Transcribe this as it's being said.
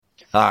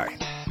Hi,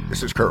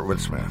 this is Kurtwood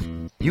Smith.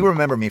 You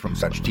remember me from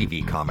such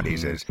TV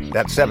comedies as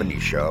That 70s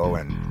Show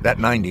and That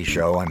 90s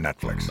Show on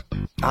Netflix.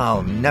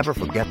 I'll never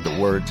forget the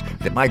words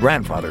that my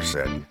grandfather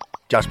said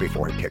just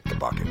before he kicked the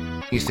bucket.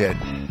 He said,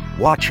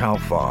 "Watch how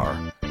far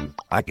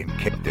I can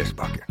kick this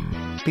bucket."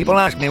 People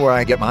ask me where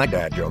I get my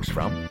dad jokes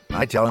from.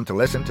 I tell them to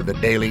listen to the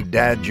Daily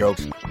Dad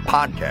Jokes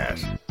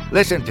podcast.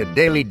 Listen to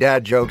Daily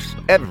Dad Jokes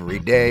every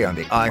day on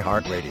the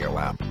iHeartRadio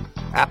app,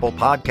 Apple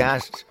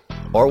Podcasts,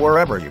 or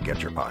wherever you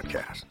get your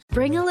podcasts.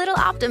 Bring a little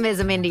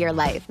optimism into your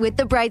life with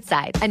The Bright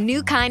Side, a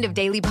new kind of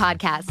daily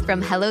podcast from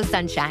Hello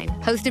Sunshine,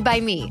 hosted by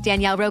me,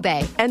 Danielle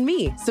Robay. And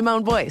me,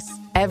 Simone Boyce.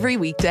 Every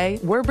weekday,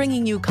 we're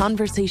bringing you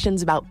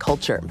conversations about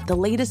culture, the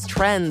latest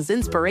trends,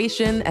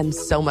 inspiration, and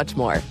so much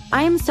more.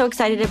 I am so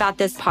excited about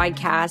this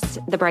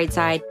podcast, The Bright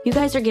Side. You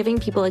guys are giving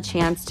people a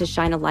chance to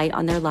shine a light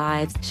on their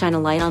lives, shine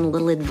a light on a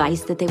little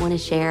advice that they want to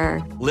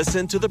share.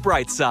 Listen to The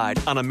Bright Side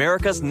on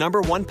America's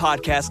 #1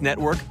 podcast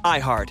network,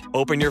 iHeart.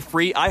 Open your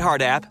free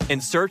iHeart app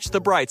and search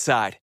The Bright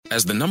Side.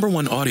 As the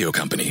 #1 audio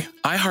company,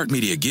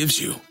 iHeartMedia gives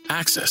you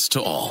access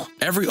to all.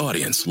 Every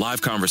audience,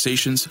 live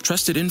conversations,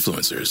 trusted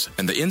influencers,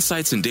 and the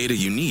insights and data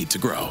you need to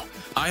grow.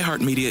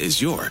 iHeartMedia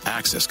is your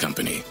access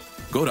company.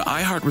 Go to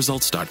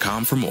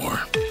iHeartResults.com for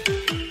more.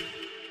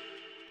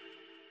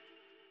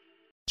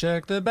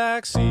 Check the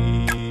back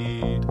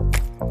seat.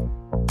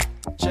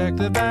 Check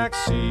the back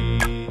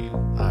seat.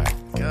 All right,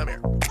 come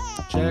here.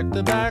 Check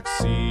the back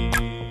seat.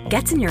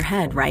 Gets in your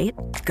head, right?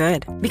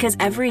 Good. Because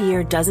every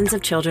year, dozens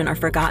of children are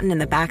forgotten in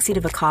the backseat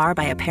of a car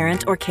by a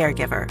parent or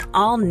caregiver.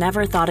 All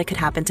never thought it could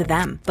happen to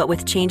them. But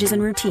with changes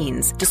in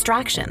routines,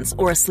 distractions,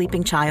 or a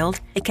sleeping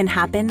child, it can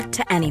happen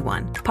to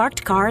anyone.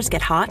 Parked cars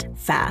get hot,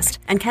 fast,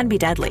 and can be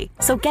deadly.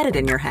 So get it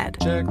in your head.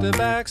 Check the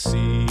back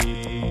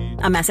seat.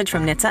 A message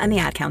from NHTSA and the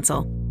Ad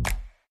Council.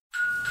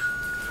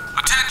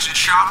 Attention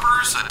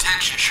shoppers,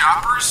 attention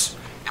shoppers.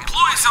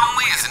 Employees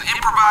Only is an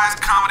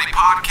improvised comedy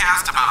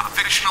podcast about a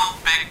fictional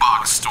big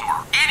box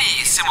store.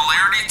 Any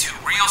similarity to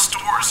real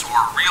stores or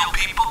real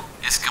people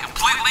is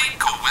completely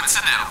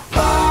coincidental.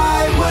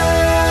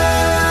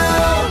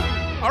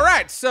 All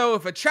right, so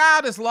if a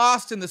child is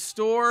lost in the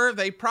store,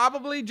 they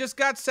probably just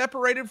got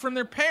separated from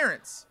their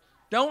parents.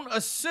 Don't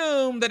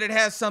assume that it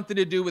has something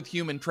to do with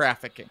human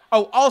trafficking.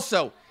 Oh,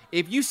 also,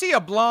 if you see a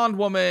blonde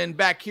woman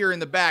back here in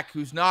the back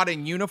who's not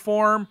in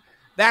uniform,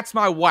 that's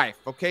my wife,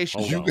 okay?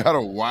 You got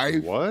a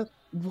wife? What?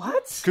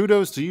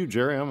 Kudos to you,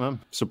 Jerry.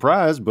 I'm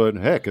surprised, but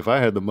heck, if I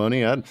had the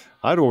money,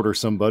 I'd order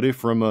somebody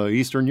from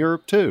Eastern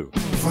Europe too.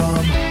 From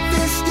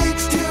fish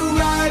sticks to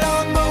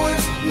ride-on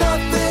mowers,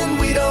 nothing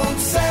we don't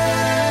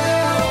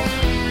sell.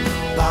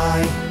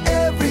 Buy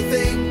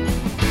everything.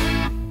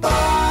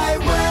 Buy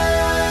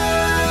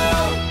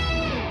well.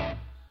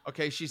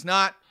 Okay, she's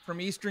not from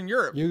Eastern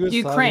Europe.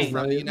 Ukraine.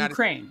 From the United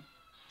Ukraine.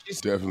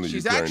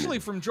 She's actually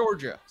from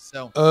Georgia,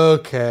 so.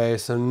 Okay,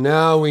 so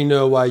now we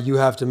know why you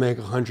have to make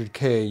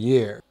 $100K a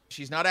year.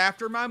 She's not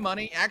after my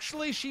money.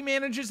 Actually, she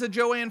manages the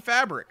Joann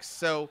Fabrics,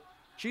 so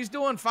she's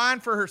doing fine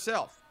for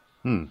herself.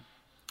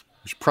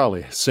 She's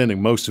probably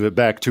sending most of it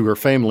back to her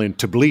family in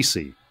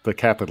Tbilisi, the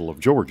capital of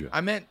Georgia. I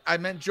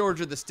meant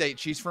Georgia, the state.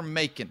 She's from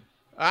Macon.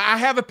 I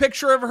have a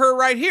picture of her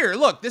right here.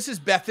 Look, this is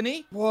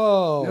Bethany.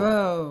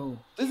 Whoa.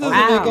 This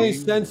doesn't make any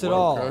sense at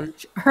all.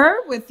 Her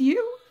with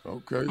you?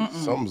 Okay,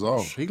 something's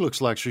off. She looks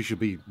like she should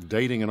be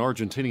dating an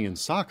Argentinian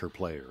soccer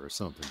player or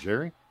something,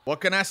 Jerry. What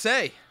can I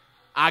say?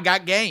 I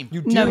got game. You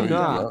do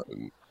not.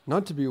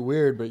 Not to be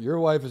weird, but your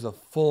wife is a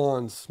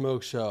full-on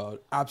smoke show.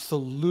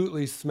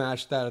 Absolutely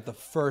smash that at the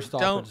first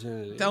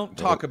opportunity. Don't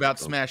talk about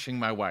smashing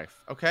my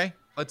wife, okay?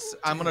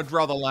 I'm going to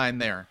draw the line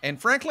there. And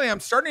frankly,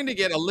 I'm starting to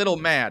get a little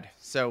mad.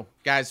 So,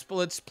 guys,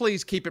 let's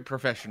please keep it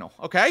professional,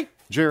 okay?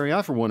 Jerry,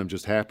 I for one am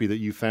just happy that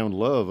you found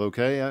love,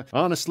 okay?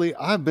 Honestly,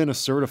 I've been a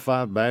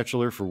certified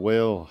bachelor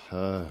for,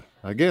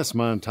 I guess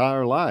my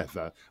entire life.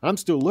 I'm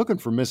still looking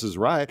for Mrs.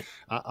 Right.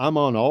 I'm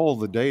on all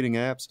the dating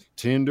apps,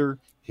 Tinder,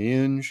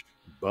 Hinge,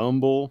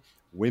 Bumble,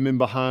 Women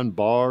Behind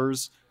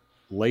Bars,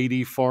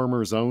 Lady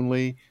Farmers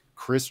Only,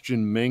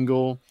 Christian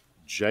Mingle,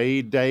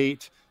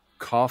 J-Date,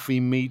 Coffee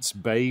Meets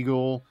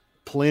Bagel,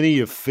 Plenty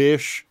of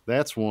Fish.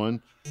 That's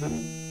one.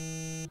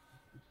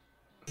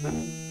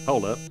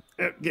 Hold up.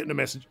 Getting a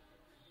message.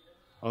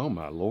 Oh,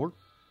 my Lord.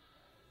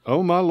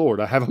 Oh, my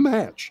Lord. I have a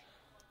match.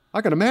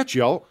 I got a match,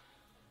 y'all.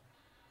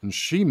 And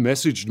she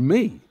messaged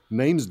me.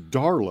 Name's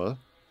Darla.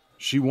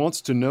 She wants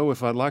to know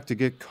if I'd like to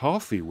get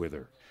coffee with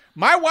her.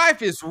 My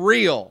wife is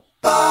real.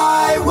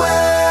 Buy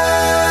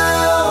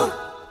well.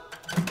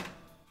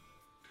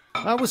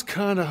 I was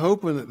kind of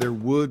hoping that there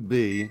would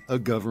be a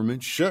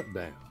government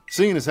shutdown.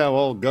 Seeing as how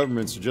all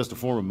governments are just a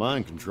form of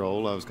mind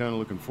control, I was kind of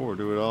looking forward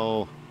to it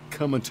all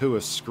coming to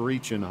a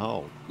screeching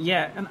halt.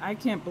 Yeah, and I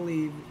can't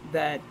believe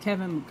that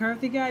Kevin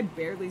McCarthy guy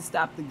barely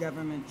stopped the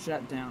government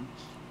shutdown.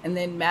 And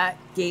then Matt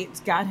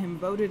Gaetz got him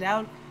voted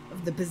out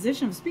of the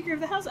position of Speaker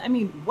of the House. I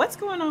mean, what's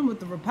going on with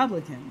the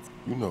Republicans?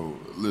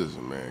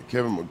 Listen, man,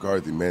 Kevin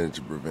McCarthy managed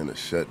to prevent a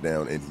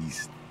shutdown and he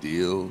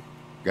still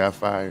got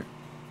fired.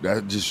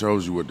 That just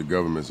shows you what the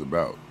government's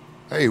about.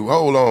 Hey,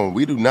 hold on.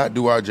 We do not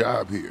do our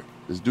job here.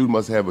 This dude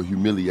must have a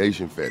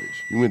humiliation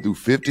fetish. He went through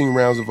 15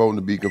 rounds of voting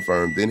to be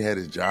confirmed, then had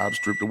his job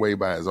stripped away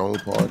by his own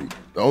party.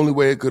 The only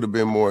way it could have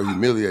been more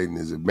humiliating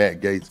is if Matt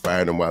Gaetz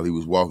fired him while he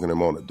was walking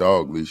him on a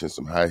dog leash and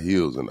some high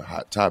heels and a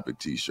Hot Topic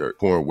t-shirt,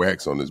 pouring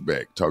wax on his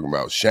back, talking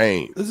about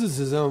shame. This is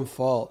his own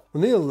fault.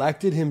 When they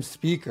elected him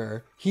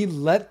speaker, he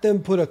let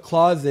them put a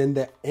clause in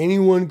that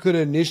anyone could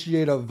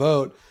initiate a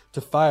vote to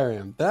fire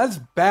him. That's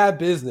bad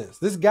business.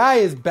 This guy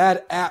is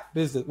bad at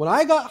business. When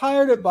I got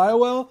hired at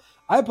BioWell,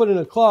 I put in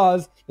a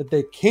clause that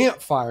they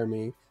can't fire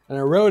me, and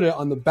I wrote it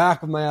on the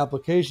back of my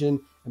application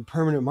in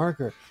permanent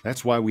marker.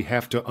 That's why we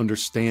have to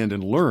understand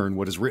and learn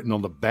what is written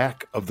on the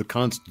back of the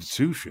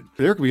Constitution.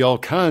 There could be all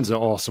kinds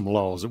of awesome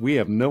laws that we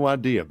have no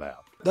idea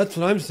about. That's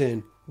what I'm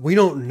saying. We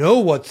don't know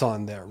what's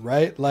on there,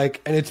 right?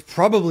 And it's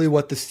probably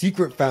what the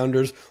secret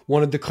founders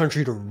wanted the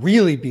country to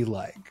really be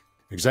like.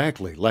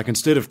 Exactly. Like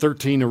instead of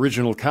 13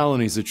 original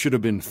colonies, it should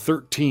have been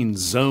 13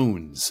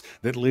 zones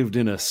that lived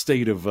in a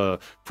state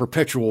of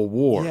perpetual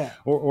war. Yeah.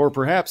 Or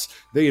perhaps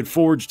they had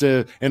forged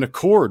an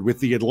accord with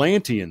the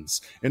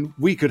Atlanteans, and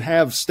we could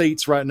have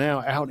states right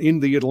now out in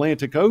the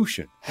Atlantic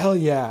Ocean. Hell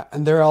yeah.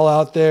 And they're all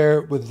out there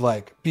with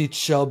beach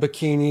shell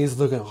bikinis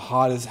looking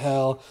hot as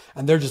hell,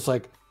 and they're just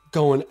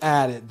going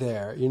at it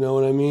there. You know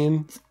what I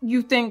mean?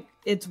 You think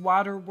it's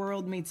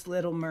Waterworld meets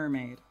Little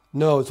Mermaid?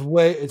 No, it's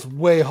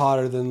way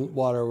hotter than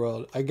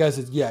Waterworld. I guess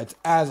it's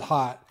as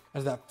hot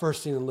as that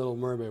first scene in Little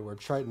Mermaid where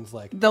Triton's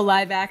the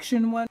live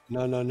action one?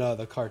 No,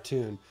 the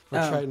cartoon.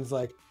 Where Triton's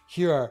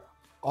here are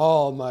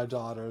all my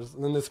daughters.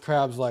 And then this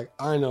crab's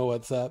I know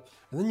what's up.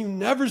 And then you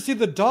never see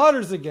the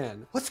daughters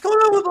again. What's going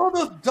on with all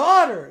those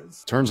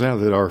daughters? Turns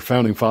out that our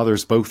founding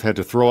fathers both had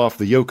to throw off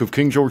the yoke of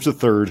King George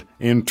III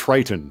and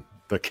Triton,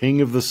 the king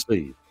of the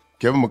sea.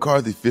 Kevin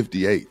McCarthy,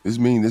 58. This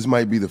means this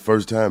might be the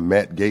first time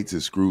Matt Gaetz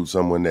has screwed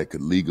someone that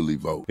could legally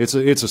vote. It's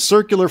a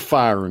circular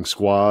firing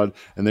squad,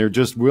 and they're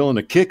just willing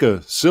to kick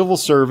a civil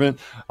servant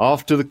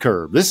off to the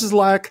curb. This is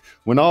like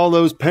when all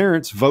those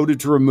parents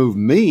voted to remove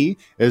me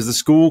as the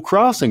school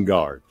crossing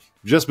guard,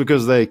 just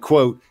because they,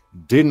 quote,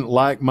 didn't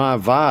like my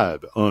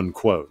vibe,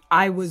 unquote.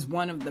 I was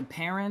one of the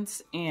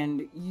parents,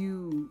 and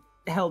you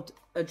helped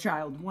a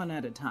child one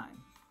at a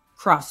time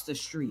cross the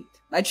street.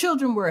 My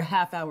children were a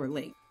half hour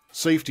late.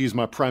 Safety is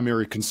my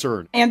primary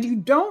concern. And you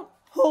don't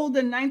hold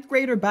a ninth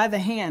grader by the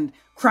hand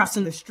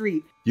crossing the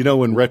street. You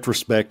know, in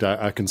retrospect,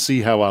 I can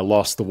see how I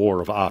lost the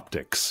war of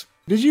optics.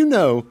 Did you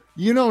know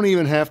you don't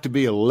even have to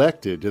be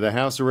elected to the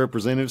House of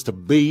Representatives to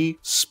be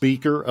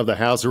Speaker of the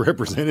House of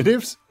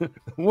Representatives?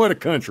 What a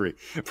country.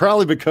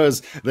 Probably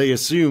because they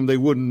assumed they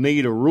wouldn't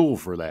need a rule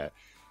for that.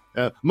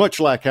 Much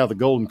like how the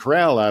Golden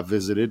Corral I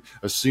visited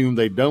assumed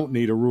they don't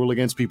need a rule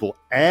against people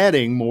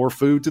adding more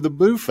food to the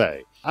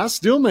buffet. I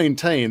still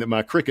maintain that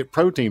my cricket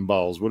protein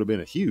balls would have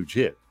been a huge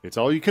hit. It's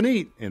all you can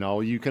eat and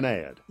all you can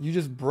add. You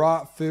just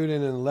brought food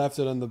in and left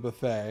it on the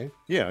buffet.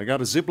 Yeah, I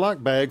got a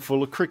Ziploc bag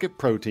full of cricket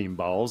protein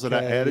balls that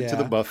I added to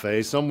the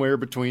buffet somewhere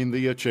between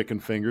the chicken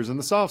fingers and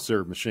the soft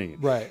serve machine.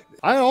 Right.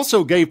 I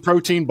also gave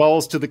protein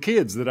balls to the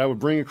kids that I would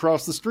bring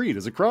across the street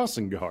as a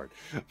crossing guard,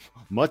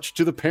 much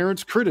to the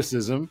parents'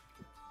 criticism.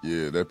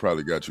 Yeah, that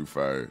probably got you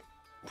fired.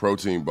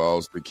 Protein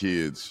balls to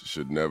kids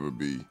should never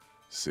be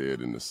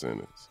said in the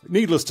sentence.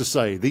 Needless to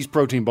say, these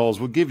protein balls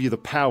will give you the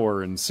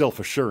power and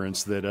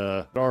self-assurance that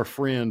our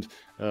friend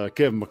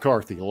Kevin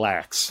McCarthy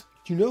lacks.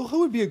 Do you know who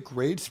would be a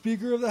great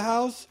Speaker of the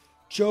House?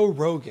 Joe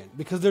Rogan.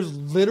 Because there's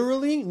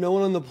literally no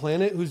one on the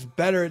planet who's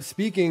better at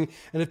speaking,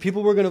 and if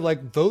people were going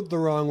to vote the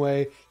wrong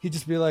way, he'd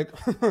just be like,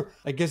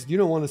 I guess you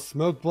don't want to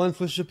smoke blunts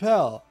with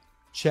Chappelle.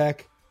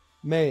 Check,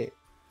 mate.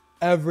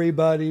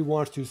 Everybody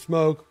wants to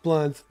smoke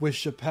blunts with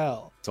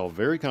Chappelle. It's all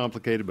very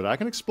complicated, but I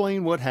can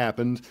explain what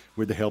happened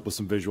with the help of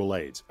some visual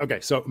aids.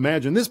 Okay, so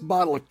imagine this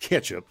bottle of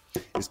ketchup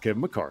is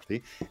Kevin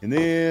McCarthy, and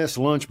this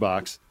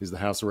lunchbox is the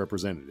House of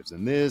Representatives,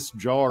 and this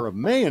jar of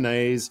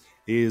mayonnaise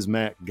is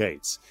Matt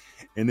Gaetz,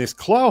 and this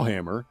claw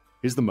hammer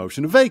is the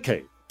motion to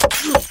vacate.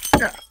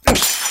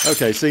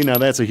 Okay, see, now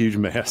that's a huge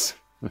mess.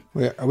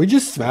 Wait, are we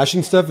just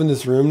smashing stuff in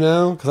this room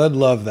now? Because I'd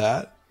love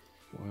that.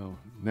 Well,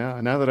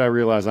 now that I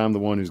realize I'm the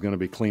one who's going to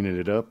be cleaning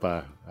it up,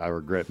 I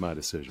regret my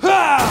decision.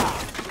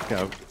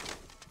 Go.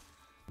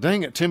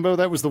 Dang it, Timbo,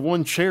 that was the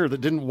one chair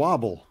that didn't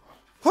wobble.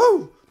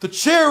 Whew! The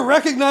chair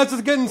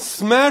recognizes getting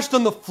smashed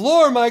on the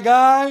floor, my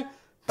guy!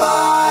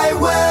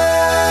 BioWell!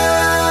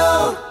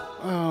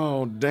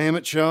 Oh, damn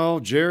it,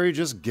 y'all. Jerry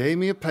just gave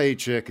me a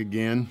paycheck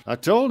again. I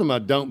told him I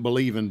don't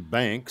believe in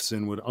banks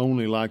and would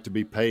only like to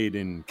be paid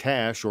in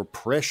cash or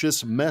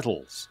precious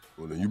metals.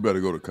 Well, then you better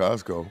go to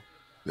Costco.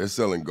 They're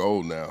selling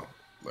gold now.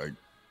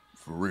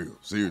 For real,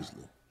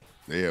 seriously.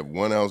 They have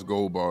 1 ounce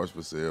gold bars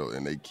for sale,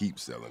 and they keep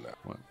selling out.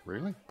 What,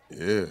 really?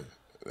 Yeah,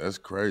 that's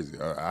crazy.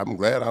 I'm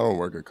glad I don't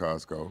work at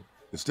Costco.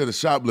 Instead of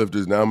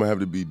shoplifters, now I'm going to have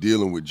to be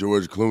dealing with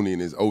George Clooney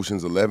and his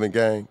Ocean's 11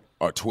 gang,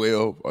 or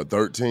 12, or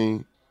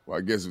 13. Well,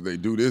 I guess if they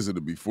do this, it'll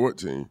be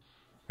 14.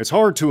 It's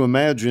hard to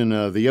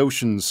imagine the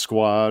Ocean's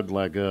squad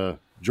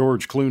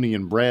George Clooney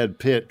and Brad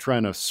Pitt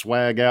trying to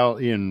swag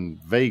out in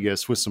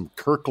Vegas with some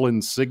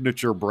Kirkland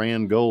signature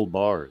brand gold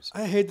bars.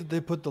 I hate that they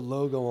put the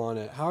logo on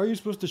it. How are you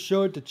supposed to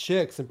show it to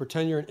chicks and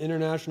pretend you're an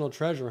international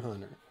treasure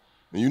hunter?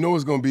 And you know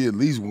it's going to be at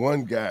least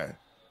one guy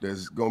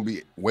that's going to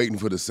be waiting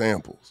for the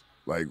samples.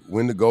 Like,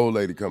 when the gold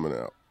lady coming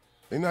out?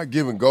 They're not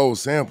giving gold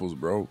samples,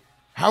 bro.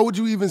 How would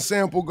you even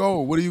sample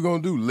gold? What are you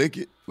going to do, lick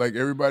it? Like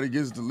everybody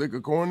gets to lick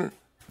a corner?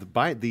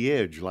 Bite the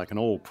edge like an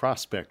old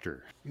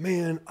prospector.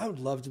 Man, I would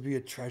love to be a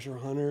treasure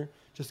hunter.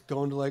 Just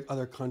going to like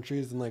other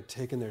countries and like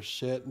taking their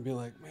shit and being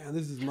like, man,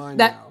 this is mine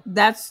now.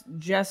 That's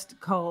just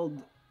called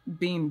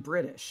being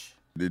British.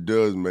 It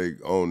does make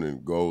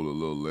owning gold a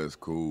little less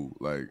cool.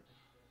 Like,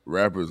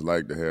 rappers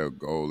like to have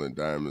gold and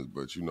diamonds,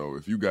 but you know,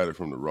 if you got it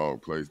from the wrong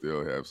place,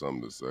 they'll have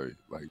something to say.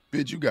 Like,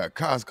 bitch, you got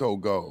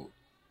Costco gold.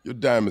 Your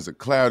diamonds are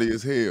cloudy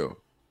as hell.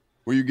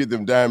 Where you get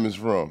them diamonds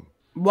from?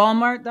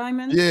 Walmart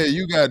diamonds? Yeah,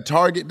 you got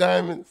Target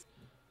diamonds.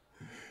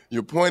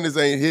 Your pointers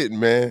ain't hitting,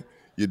 man.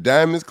 Your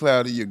diamonds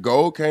cloudy. Your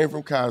gold came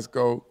from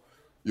Costco.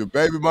 Your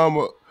baby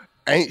mama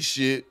ain't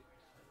shit.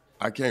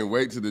 I can't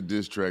wait till the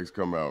diss tracks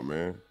come out,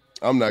 man.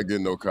 I'm not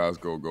getting no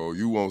Costco gold.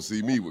 You won't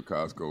see me with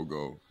Costco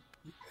gold.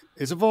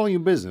 It's a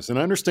volume business, and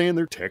I understand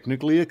they're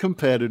technically a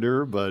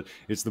competitor, but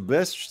it's the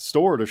best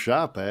store to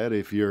shop at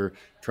if you're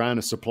trying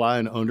to supply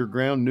an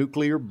underground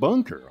nuclear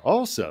bunker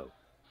also.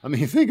 I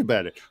mean, think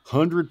about it.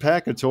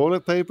 100-pack of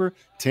toilet paper,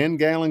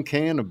 10-gallon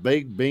can of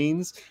baked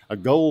beans, a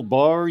gold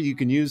bar you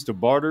can use to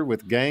barter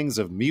with gangs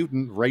of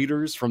mutant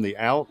raiders from the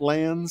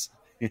Outlands.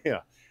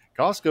 Yeah,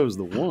 Costco's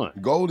the one.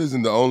 Gold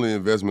isn't the only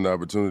investment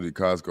opportunity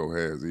Costco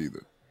has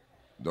either.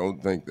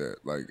 Don't think that.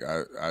 Like,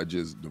 I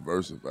just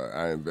diversify.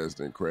 I invest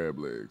in crab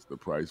legs. The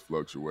price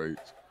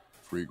fluctuates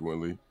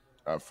frequently.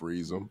 I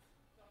freeze them.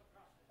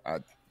 I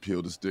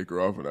peel the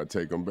sticker off and I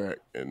take them back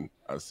and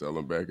I sell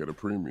them back at a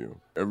premium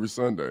every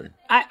Sunday.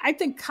 I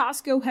think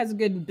Costco has a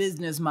good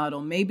business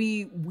model.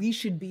 Maybe we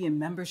should be a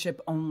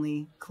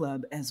membership-only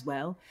club as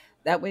well.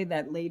 That way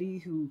that lady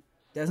who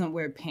doesn't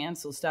wear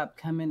pants will stop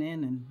coming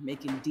in and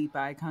making deep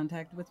eye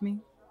contact with me.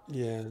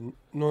 Yeah,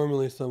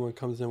 normally someone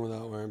comes in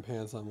without wearing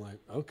pants. I'm like,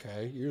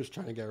 okay, you're just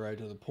trying to get right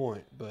to the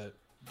point, but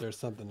there's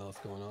something else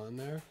going on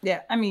there.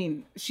 Yeah, I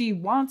mean, she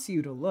wants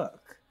you to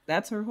look.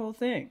 That's her whole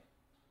thing.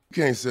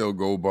 We can't sell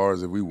gold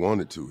bars if we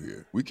wanted to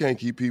here. We can't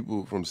keep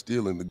people from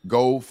stealing the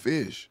gold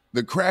fish,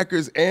 the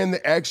crackers and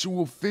the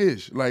actual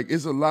fish. Like,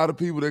 it's a lot of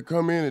people that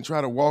come in and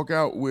try to walk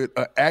out with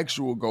an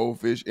actual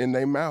goldfish in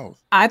their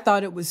mouth. I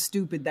thought it was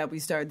stupid that we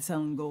started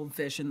selling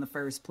goldfish in the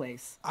first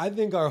place. I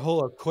think our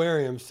whole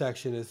aquarium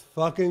section is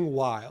fucking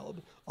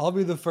wild. I'll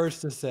be the first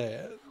to say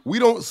it. We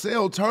don't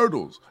sell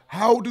turtles.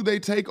 How do they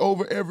take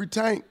over every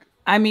tank?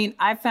 I mean,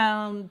 I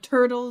found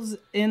turtles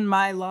in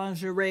my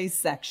lingerie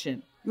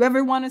section. You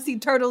ever want to see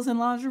turtles in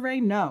lingerie?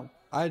 No.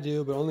 I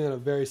do, but only on a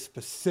very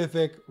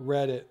specific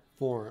Reddit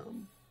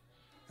forum.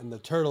 And the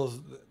turtles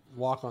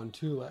walk on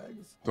two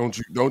legs.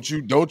 Don't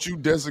you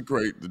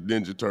desecrate the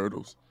Ninja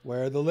Turtles.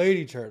 Where are the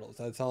lady turtles?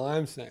 That's all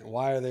I'm saying.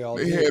 Why are they all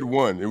They had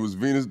one. It was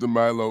Venus de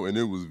Milo, and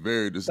it was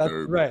very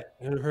disturbing. That's right.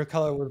 And her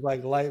color was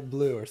like light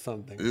blue or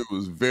something. It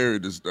was very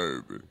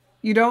disturbing.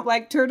 You don't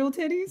like turtle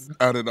titties?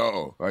 Not at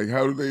all. Like,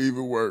 how do they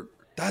even work?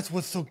 That's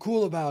what's so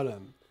cool about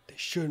them. They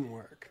shouldn't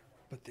work,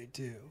 but they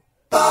do.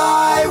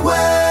 I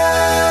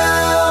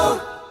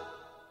will.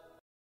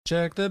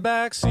 Check the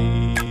back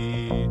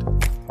seat.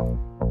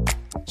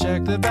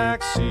 Check the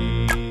back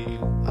seat.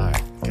 All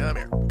right, come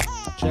here.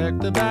 Check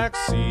the back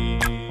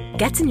seat.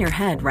 Gets in your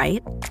head,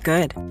 right?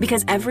 Good.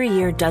 Because every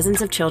year,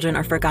 dozens of children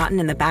are forgotten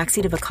in the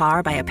backseat of a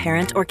car by a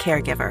parent or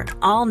caregiver.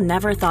 All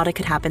never thought it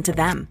could happen to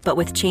them. But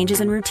with changes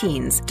in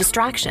routines,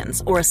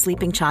 distractions, or a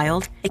sleeping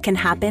child, it can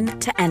happen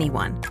to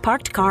anyone.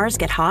 Parked cars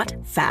get hot,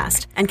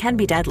 fast, and can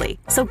be deadly.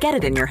 So get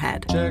it in your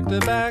head. Check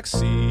the back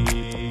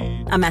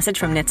seat. A message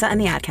from NHTSA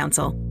and the Ad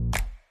Council.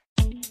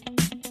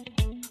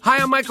 Hi,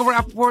 I'm Michael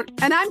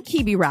Rappaport. And I'm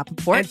Kibi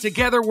Rappaport. And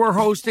together we're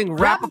hosting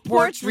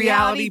Rappaport's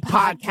Reality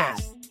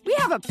Podcast. We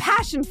have a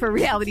passion for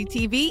reality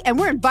TV, and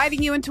we're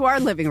inviting you into our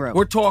living room.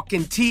 We're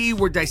talking tea,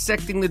 we're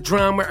dissecting the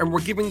drama, and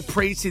we're giving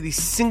praise to the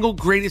single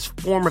greatest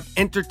form of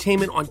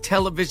entertainment on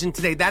television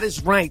today. That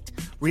is right.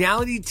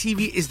 Reality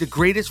TV is the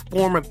greatest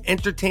form of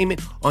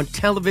entertainment on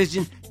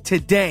television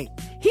today.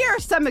 Here are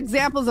some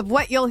examples of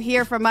what you'll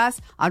hear from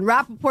us on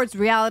Rappaport's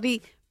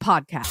Reality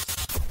Podcast.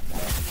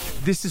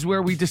 This is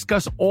where we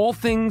discuss all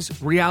things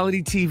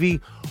reality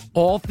TV,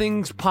 all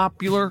things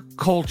popular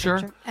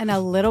culture. And a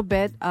little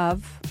bit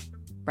of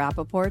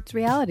Rappaport's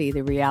reality,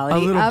 the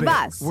reality of bit.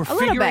 Us. We're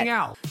figuring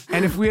out.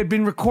 And if we had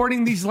been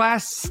recording these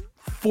last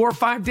 4 or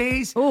 5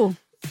 days,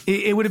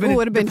 it would have been,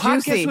 the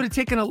podcast juicy. would have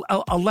taken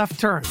a left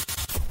turn.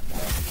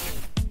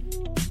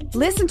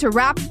 Listen to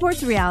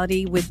Rappaport's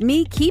Reality with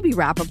me, Kibi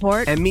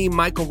Rappaport. And me,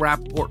 Michael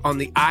Rappaport, on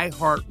the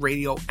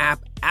iHeartRadio app,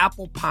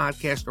 Apple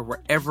Podcast, or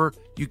wherever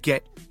you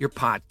get your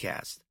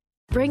podcast.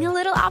 Bring a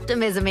little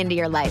optimism into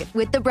your life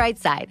with The Bright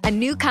Side, a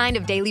new kind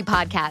of daily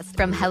podcast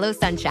from Hello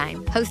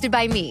Sunshine, hosted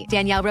by me,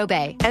 Danielle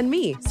Robay. And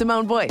me,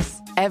 Simone Boyce.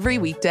 Every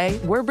weekday,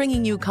 we're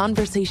bringing you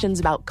conversations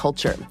about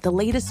culture, the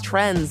latest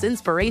trends,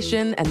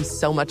 inspiration, and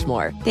so much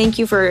more. Thank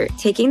you for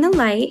taking the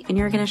light, and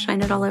you're going to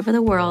shine it all over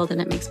the world,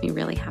 and it makes me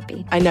really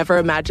happy. I never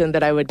imagined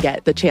that I would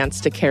get the chance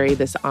to carry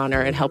this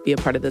honor and help be a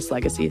part of this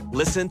legacy.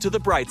 Listen to The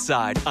Bright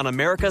Side on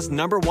America's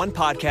 #1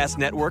 podcast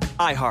network,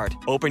 iHeart.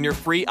 Open your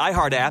free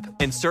iHeart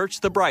app and search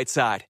The Bright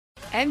Side.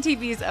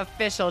 MTV's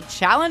official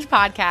Challenge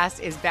podcast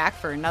is back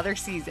for another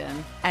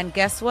season. And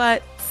guess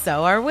what?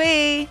 So are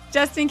we.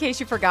 Just in case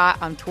you forgot,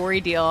 I'm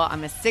Tori Deal.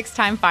 I'm a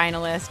 6-time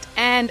finalist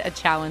and a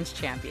Challenge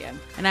champion.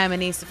 And I'm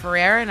Anissa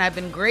Ferreira, and I've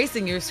been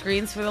gracing your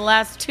screens for the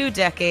last 2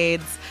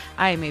 decades.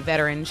 I am a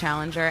veteran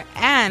challenger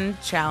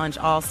and Challenge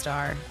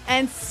All-Star.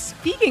 And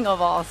speaking of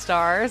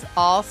All-Stars,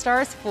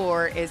 All-Stars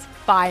 4 is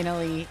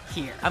finally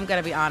here. I'm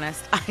going to be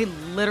honest. I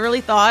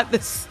literally thought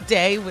this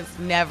day was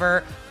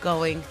never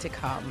going to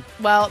come.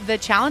 Well, the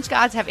Challenge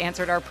gods have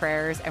answered our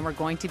prayers, and we're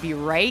going to be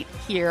right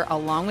here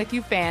along with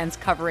you fans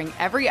covering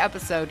every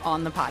episode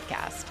on the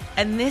podcast.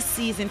 And this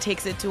season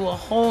takes it to a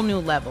whole new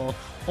level.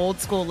 Old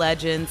school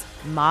legends,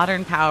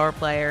 modern power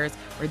players,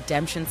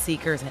 redemption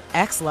seekers, and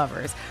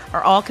ex-lovers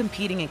are all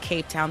competing in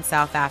Cape Town,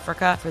 South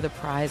Africa for the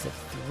prize of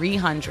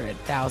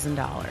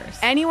 $300,000.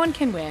 Anyone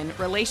can win,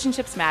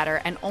 relationships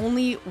matter, and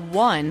only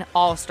one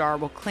All-Star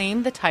will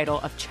claim the title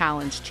of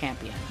Challenge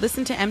champion.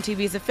 Listen to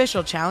MTV's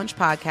official Challenge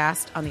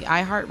podcast on the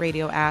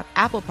iHeartRadio app,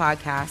 Apple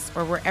Podcasts,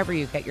 or wherever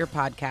you get your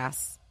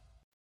podcasts.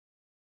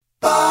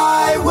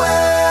 I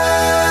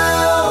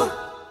will.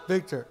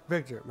 Victor,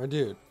 my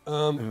dude.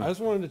 I just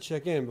wanted to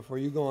check in before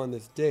you go on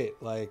this date.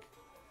 Like,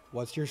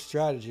 what's your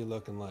strategy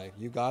looking like?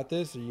 You got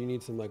this, or you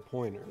need some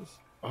pointers?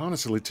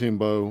 Honestly,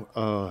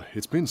 Timbo,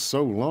 it's been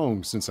so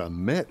long since I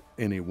met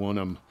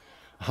anyone.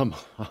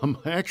 I'm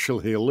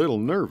actually a little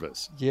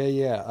nervous.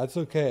 Yeah, that's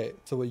okay.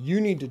 So what you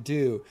need to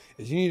do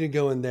is you need to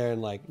go in there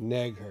and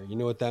neg her. You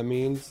know what that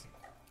means?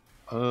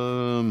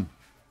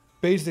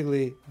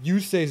 Basically,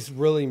 you say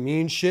really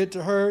mean shit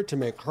to her to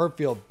make her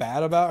feel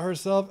bad about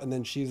herself, and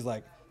then she's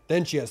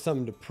then she has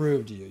something to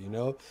prove to you, you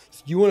know?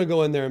 So you want to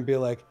go in there and be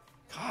like,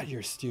 God,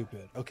 you're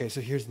stupid. Okay,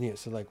 so here's Nia.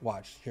 So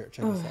watch. Here,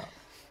 check this out.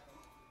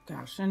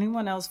 Gosh,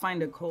 anyone else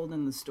find it cold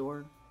in the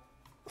store?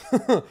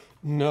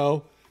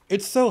 No,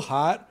 it's so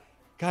hot.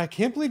 God, I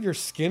can't believe your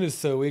skin is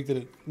so weak that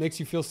it makes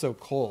you feel so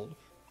cold.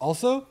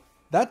 Also,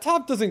 that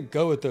top doesn't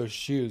go with those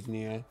shoes,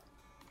 Nia.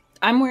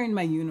 I'm wearing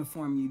my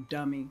uniform, you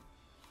dummy.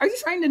 Are you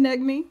trying to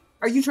neg me?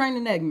 Are you trying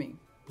to neg me?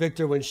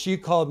 Victor, when she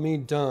called me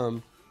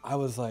dumb, I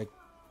was like,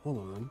 hold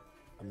on.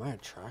 Am I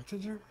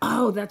attracted to her?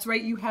 Oh, that's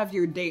right. You have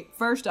your date.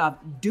 First off,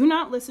 do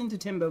not listen to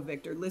Timbo,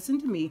 Victor. Listen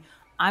to me.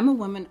 I'm a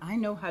woman. I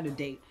know how to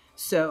date.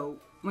 So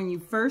when you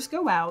first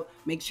go out,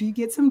 make sure you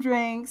get some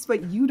drinks,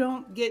 but you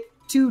don't get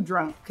too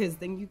drunk, because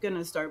then you're going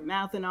to start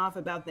mouthing off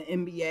about the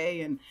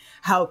NBA and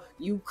how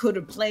you could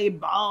have played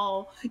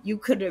ball. You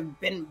could have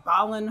been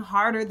balling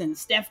harder than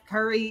Steph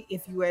Curry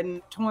if you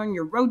hadn't torn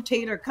your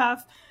rotator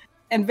cuff.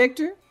 And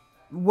Victor,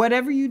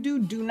 whatever you do,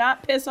 do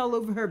not piss all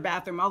over her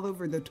bathroom, all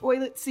over the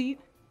toilet seat.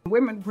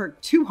 Women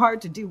work too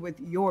hard to deal with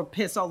your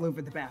piss all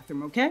over the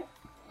bathroom, okay?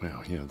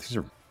 Well, these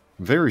are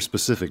very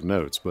specific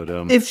notes, but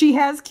if she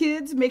has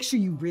kids, make sure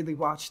you really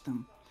watch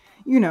them.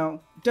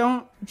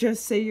 Don't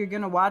just say you're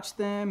going to watch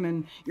them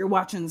and you're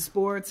watching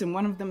sports and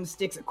one of them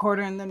sticks a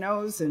quarter in the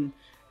nose and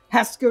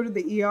has to go to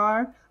the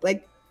ER.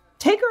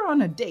 Take her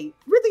on a date.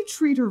 Really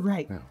treat her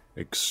right.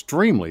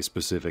 extremely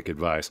specific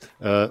advice.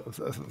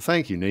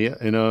 Thank you, Nia.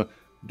 And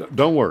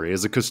don't worry,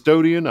 as a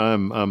custodian,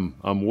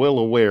 I'm well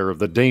aware of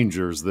the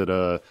dangers that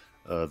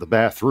the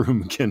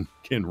bathroom can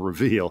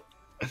reveal.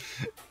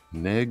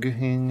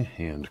 Negging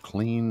and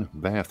clean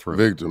bathroom.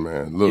 Victor,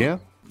 man, look. Yeah?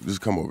 Just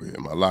come over here.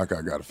 My locker,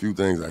 I got a few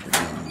things I can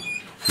give you.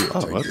 Here,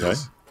 take okay.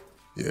 this.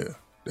 Yeah,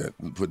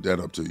 put that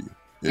up to you.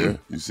 Yeah,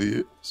 you see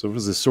it? So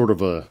is this sort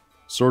of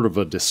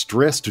a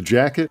distressed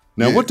jacket?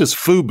 Now, what does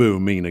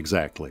FUBU mean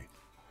exactly?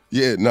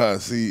 Yeah,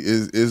 see,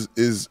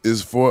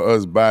 is for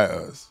us, by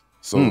us.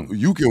 So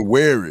you can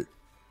wear it,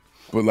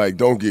 but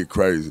don't get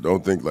crazy.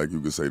 Don't think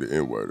you can say the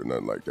N-word or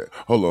nothing like that.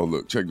 Hold on,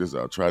 look, check this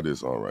out. Try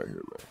this on right here,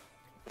 man.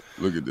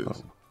 Look at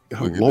this.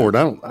 Oh Lord,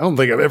 I don't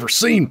think I've ever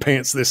seen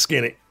pants this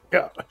skinny.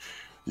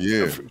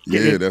 Yeah,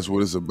 that's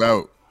what it's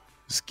about.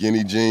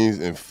 Skinny jeans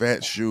and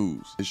fat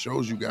shoes. It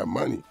shows you got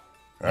money.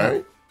 All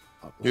right?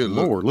 Here,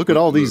 look at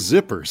all these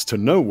zippers to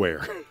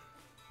nowhere.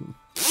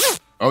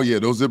 Oh, yeah,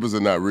 those zippers are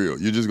not real.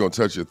 You're just going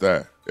to touch your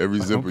thigh. Every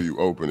zipper you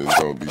open is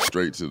going to be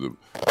straight to the...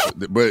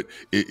 But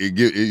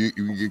you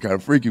can get kind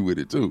of freaky with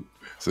it, too.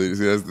 So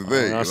see, that's the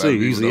thing. I see,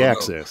 easy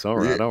access. All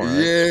right.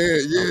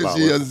 Yeah.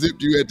 She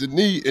unzipped you at the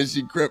knee and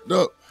she crept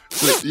up.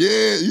 So,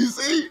 yeah, you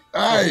see?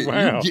 All right.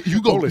 Wow.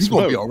 You're going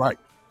to be all right.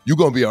 You're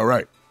going to be all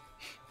right.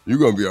 You're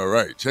going to be all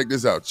right. Check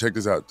this out.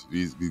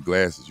 These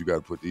glasses, you got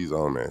to put these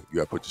on, man. You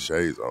got to put your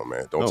shades on,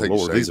 man. Don't take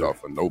your shades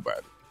off for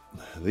nobody.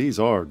 These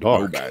are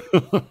dark.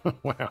 Nobody.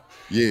 Wow.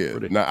 Yeah.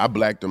 Now, I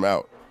blacked them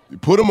out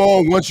Put them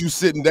on once you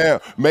sitting down.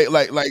 Make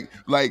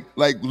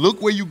like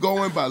look where you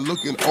going by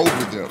looking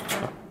over them.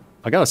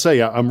 I gotta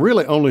say, I'm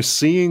really only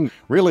seeing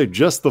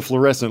just the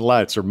fluorescent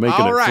lights are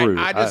making All it right, through.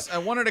 I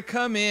wanted to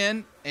come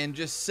in and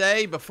just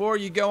say before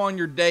you go on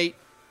your date,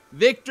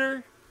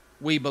 Victor,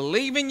 we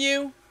believe in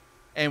you,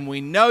 and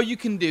we know you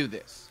can do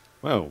this.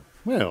 Well,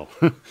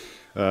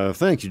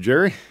 thank you,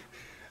 Jerry.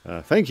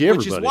 Thank you,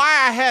 everybody. Which is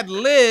why I had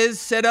Liz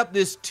set up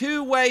this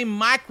two-way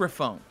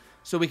microphone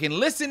so we can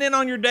listen in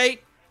on your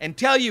date and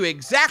tell you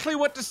exactly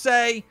what to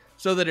say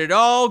so that it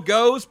all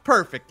goes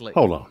perfectly.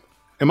 Hold on.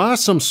 Am I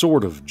some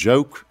sort of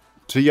joke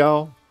to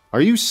y'all?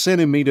 Are you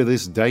sending me to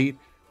this date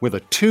with a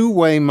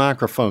two-way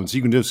microphone so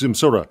you can do some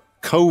sort of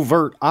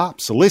covert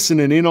ops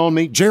listening in on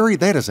me? Jerry,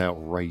 that is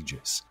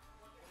outrageous.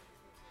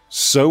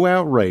 So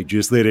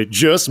outrageous that it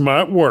just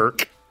might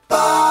work.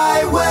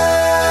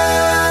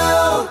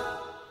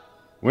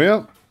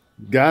 Well,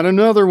 got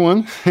another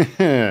one.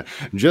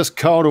 Just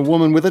caught a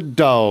woman with a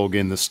dog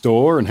in the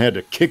store and had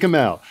to kick him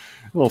out.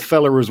 Little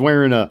fella was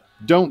wearing a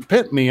 "Don't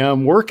pet me,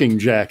 I'm working"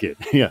 jacket.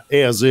 Yeah,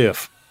 as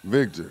if.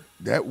 Victor,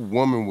 that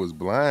woman was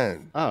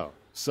blind. Oh,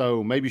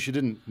 so maybe she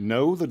didn't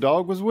know the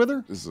dog was with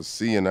her? This is a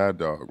CNI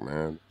dog,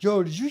 man.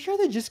 Yo, did you hear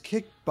they just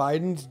kicked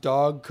Biden's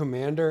dog,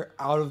 Commander,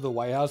 out of the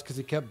White House because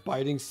he kept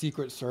biting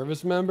Secret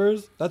Service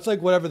members? That's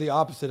like whatever the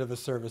opposite of a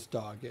service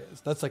dog is.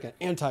 That's like an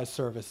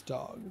anti-service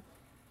dog.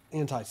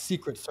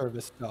 Anti-Secret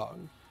Service dog.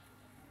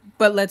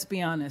 But let's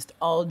be honest,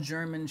 all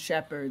German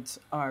Shepherds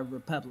are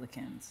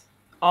Republicans.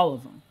 All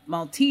of them.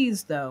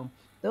 Maltese, though,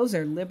 those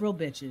are liberal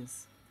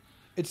bitches.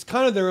 It's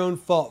kind of their own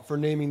fault for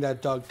naming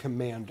that dog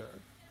Commander.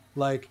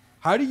 Like,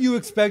 how do you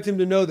expect him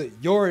to know that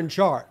you're in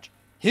charge?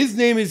 His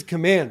name is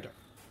Commander.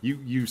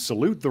 You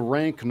salute the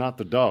rank, not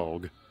the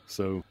dog,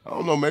 so... I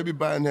don't know, maybe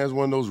Biden has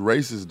one of those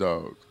racist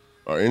dogs.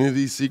 Are any of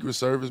these Secret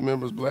Service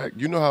members black?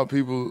 You know how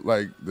people,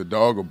 like, the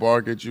dog will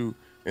bark at you,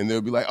 and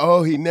they'll be like,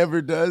 oh, he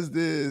never does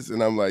this.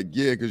 And I'm like,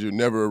 yeah, because you're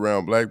never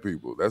around black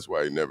people. That's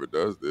why he never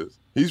does this.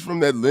 He's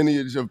from that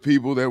lineage of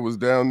people that was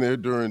down there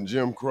during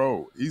Jim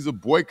Crow. He's a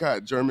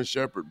boycott German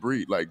Shepherd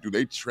breed. Like, do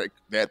they track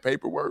that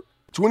paperwork?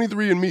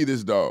 23andMe,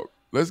 this dog.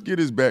 Let's get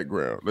his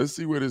background. Let's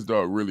see where this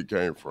dog really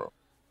came from.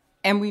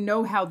 And we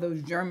know how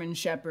those German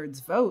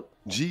Shepherds vote.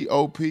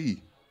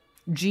 GOP.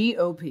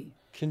 GOP.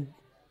 Can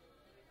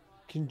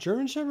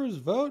German Shepherds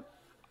vote?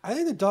 I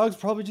think the dog's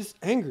probably just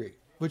angry.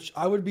 Which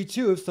I would be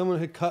too if someone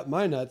had cut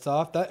my nuts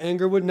off. That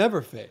anger would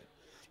never fade.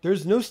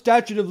 There's no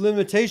statute of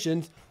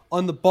limitations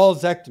on the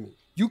ballsectomy.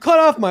 You cut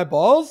off my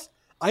balls,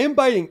 I am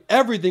biting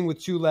everything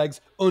with two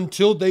legs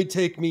until they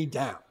take me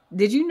down.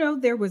 Did you know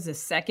there was a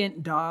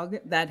second dog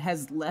that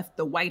has left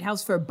the White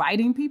House for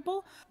biting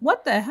people?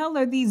 What the hell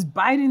are these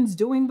Bidens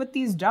doing with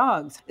these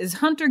dogs? Is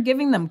Hunter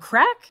giving them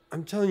crack?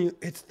 I'm telling you,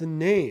 it's the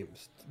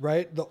names,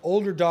 right? The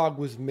older dog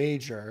was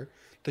Major.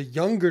 The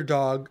younger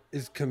dog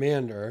is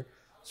Commander.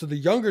 So the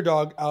younger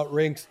dog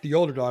outranks the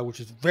older dog,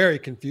 which is very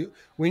confused.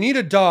 We need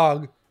a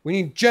dog. We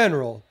need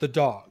General the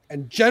dog.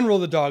 And General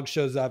the dog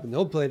shows up and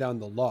they'll play down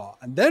the law.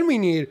 And then we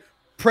need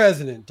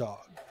President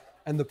dog.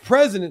 And the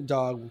President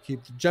dog will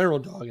keep the General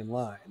dog in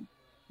line.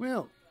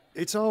 Well,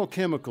 it's all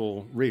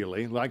chemical,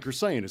 really. Like you're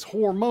saying, it's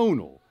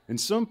hormonal.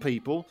 And some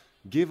people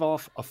give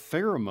off a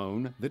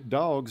pheromone that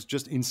dogs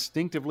just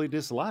instinctively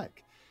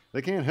dislike.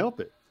 They can't help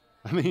it.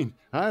 I mean,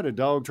 I had a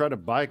dog try to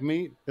bite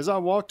me as I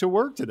walked to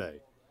work today.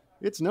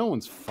 It's no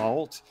one's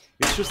fault.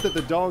 It's just that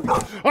the dog...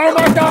 Oh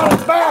my God,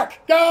 it's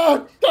back!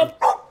 Go! Jump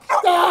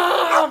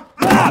on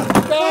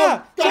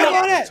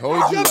it!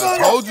 I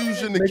told you you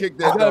shouldn't have kicked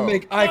that dog. You gotta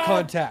make eye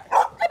contact.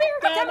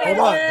 Hold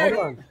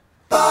on.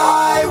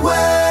 I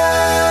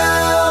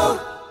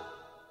will.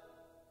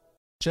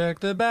 Check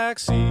the back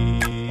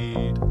seat.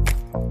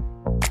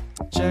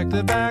 Check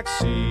the back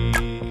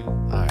seat.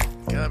 All right,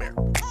 come here.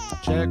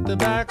 Check the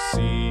back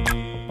seat.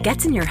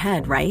 Gets in your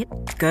head, right?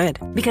 Good.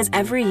 Because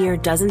every year,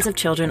 dozens of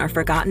children are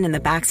forgotten in the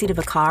backseat of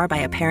a car by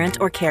a parent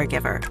or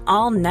caregiver.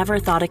 All never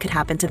thought it could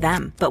happen to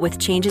them. But with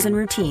changes in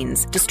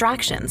routines,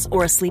 distractions,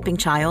 or a sleeping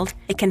child,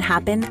 it can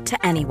happen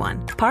to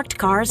anyone. Parked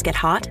cars get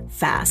hot,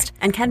 fast,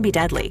 and can be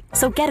deadly.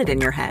 So get it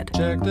in your head.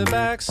 Check the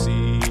back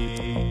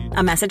seat.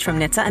 A message from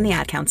NHTSA and the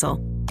Ad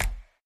Council.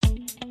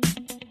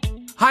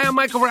 Hi, I'm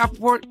Michael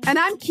Rappaport. And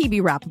I'm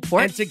Kibi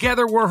Rappaport. And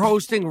together we're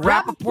hosting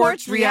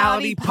Rappaport's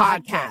Reality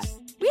Podcast.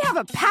 We have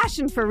a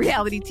passion for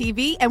reality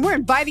TV, and we're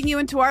inviting you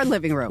into our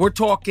living room. We're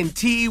talking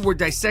tea, we're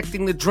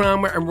dissecting the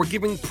drama, and we're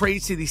giving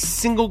praise to the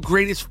single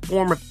greatest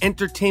form of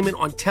entertainment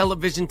on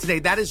television today.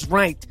 That is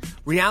right.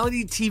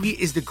 Reality TV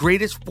is the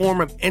greatest form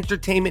of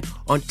entertainment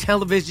on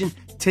television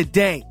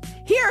today.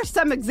 Here are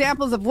some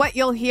examples of what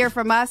you'll hear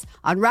from us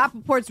on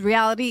Rappaport's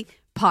Reality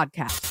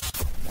Podcast.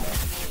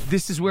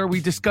 This is where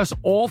we discuss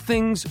all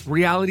things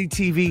reality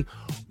TV,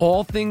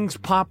 all things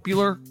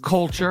popular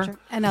culture.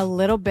 And a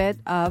little bit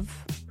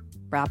of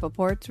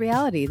Rappaport's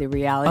reality, the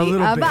reality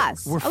of bit.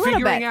 us. We're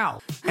figuring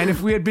out. And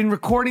if we had been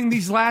recording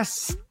these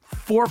last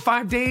 4 or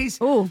 5 days,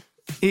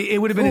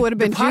 it would have been,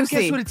 the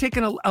podcast would have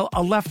taken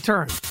a left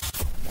turn.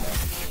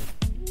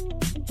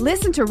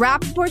 Listen to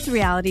Rappaport's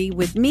Reality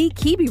with me,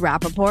 Kibi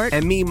Rappaport.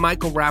 And me,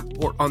 Michael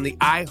Rappaport, on the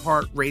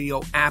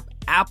iHeartRadio app,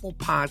 Apple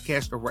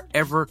Podcast, or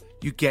wherever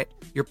you get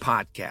your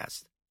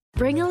podcast.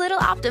 Bring a little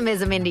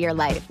optimism into your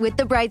life with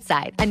The Bright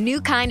Side, a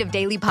new kind of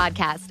daily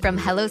podcast from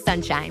Hello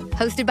Sunshine,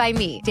 hosted by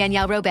me,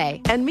 Danielle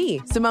Robay. And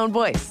me, Simone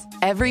Boyce.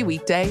 Every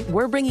weekday,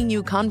 we're bringing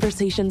you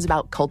conversations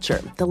about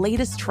culture, the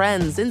latest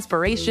trends,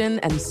 inspiration,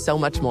 and so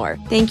much more.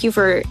 Thank you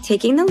for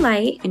taking the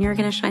light, and you're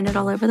going to shine it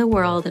all over the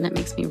world, and it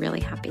makes me really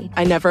happy.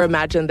 I never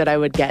imagined that I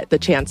would get the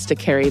chance to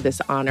carry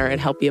this honor and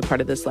help be a part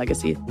of this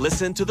legacy.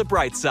 Listen to The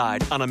Bright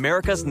Side on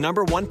America's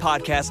 #1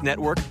 podcast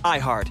network,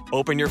 iHeart.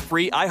 Open your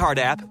free iHeart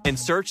app and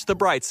search The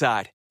Bright Side.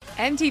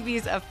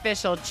 MTV's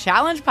official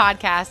Challenge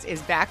podcast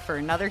is back for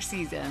another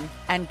season.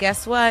 And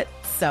guess what?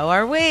 So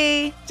are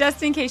we.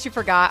 Just in case you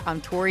forgot, I'm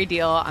Tori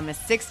Deal. I'm a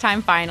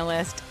 6-time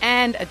finalist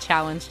and a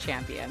challenge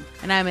champion.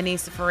 And I'm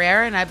Anissa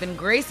Ferreira, and I've been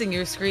gracing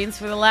your screens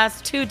for the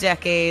last 2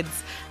 decades.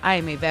 I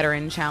am a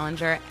veteran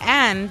challenger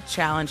and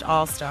challenge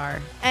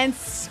all-star. And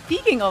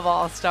speaking of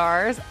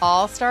all-stars,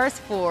 All Stars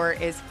 4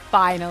 is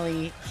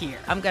finally here.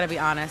 I'm going to be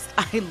honest.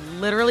 I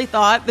literally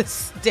thought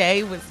this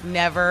day was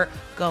never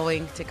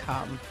going to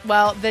come.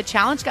 Well, the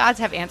challenge gods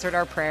have answered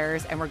our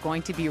prayers, and we're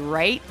going to be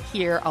right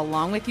here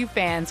along with you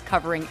fans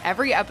covering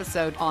every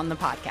episode on the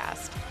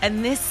podcast.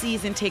 And this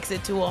season takes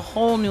it to a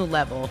whole new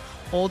level.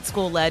 Old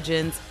school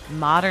legends,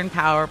 modern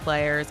power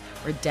players,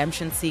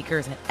 redemption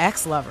seekers, and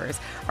ex-lovers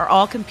are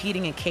all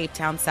competing in Cape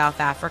Town, South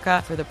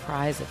Africa for the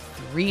prize of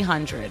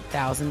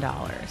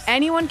 $300,000.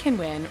 Anyone can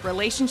win,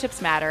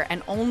 relationships matter,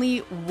 and only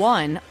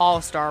one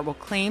all-star will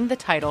claim the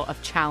title of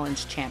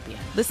Challenge Champion.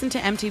 Listen to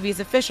MTV's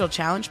official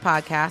Challenge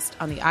podcast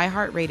on the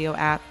iHeartRadio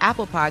app,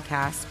 Apple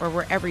Podcasts, or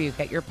wherever you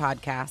get your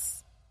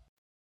podcasts.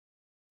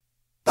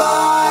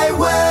 I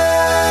will.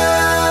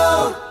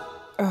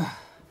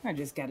 I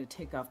just gotta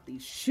take off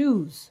these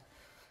shoes.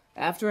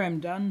 After I'm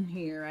done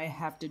here, I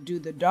have to do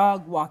the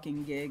dog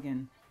walking gig,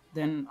 and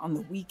then on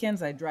the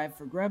weekends I drive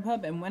for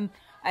Grubhub, and when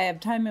I have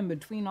time in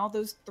between all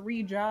those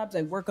 3 jobs,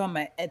 I work on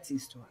my Etsy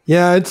store.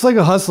 Yeah, it's like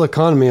a hustle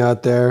economy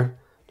out there.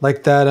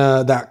 Like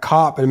that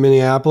cop in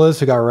Minneapolis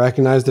who got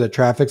recognized at a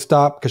traffic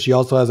stop because she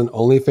also has an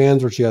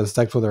OnlyFans where she has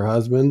sex with her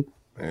husband.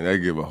 And they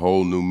give a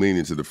whole new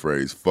meaning to the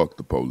phrase, fuck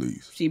the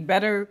police. She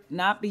better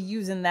not be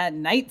using that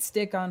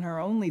nightstick on her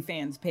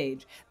OnlyFans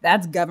page.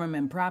 That's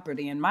government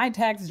property, and my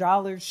tax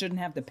dollars shouldn't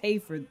have to pay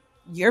for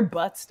your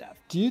butt stuff.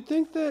 Do you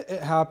think that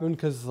it happened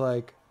because,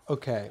 like,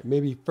 okay,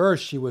 maybe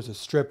first she was a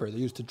stripper that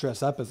used to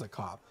dress up as a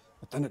cop,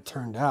 but then it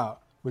turned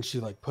out when she,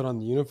 like, put on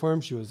the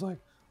uniform, she was like,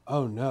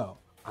 oh no,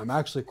 I'm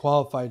actually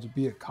qualified to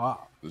be a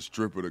cop. The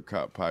stripper to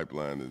cop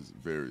pipeline is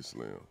very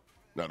slim.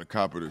 Now, the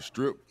copper to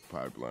strip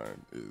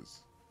pipeline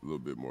is a little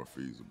bit more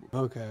feasible.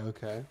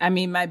 Okay. I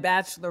mean, my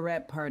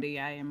bachelorette party,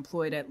 I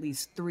employed at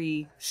least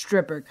 3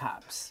 stripper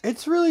cops.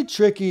 It's really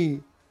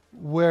tricky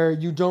where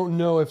you don't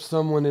know if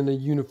someone in a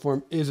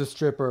uniform is a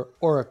stripper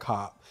or a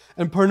cop.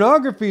 And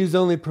pornography is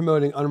only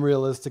promoting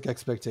unrealistic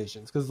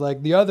expectations. Because,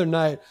 like, the other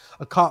night,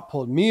 a cop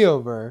pulled me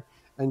over,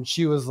 and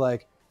she was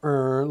like,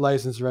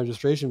 license and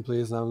registration,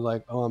 please. And I was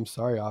like, oh, I'm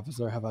sorry,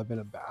 officer. Have I been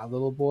a bad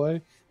little boy?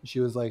 And she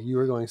was like, you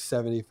were going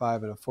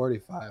 75 and a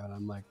 45. And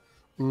I'm like,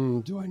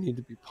 do I need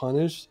to be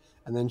punished?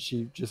 And then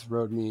she just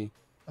wrote me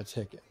a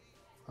ticket.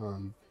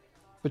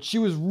 But she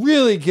was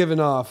really giving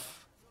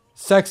off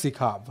sexy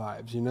cop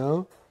vibes, you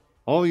know?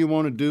 All you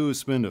want to do is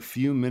spend a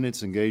few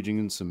minutes engaging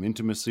in some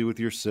intimacy with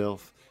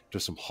yourself,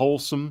 just some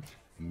wholesome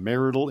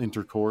marital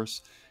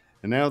intercourse.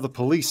 And now the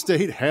police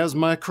state has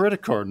my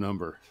credit card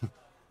number.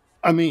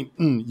 I mean,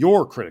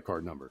 your credit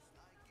card number.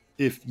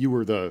 If you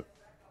were the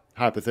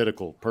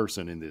hypothetical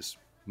person in this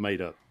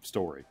made-up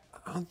story.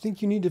 I don't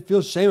think you need to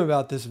feel shame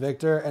about this,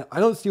 Victor. And I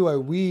don't see why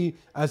we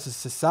as a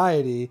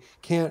society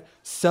can't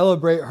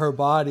celebrate her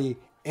body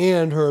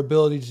and her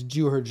ability to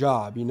do her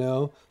job, you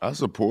know? I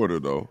support her,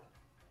 though.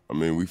 I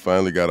mean, we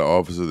finally got an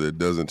officer that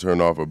doesn't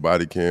turn off her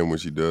body cam when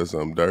she does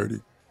something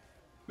dirty.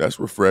 That's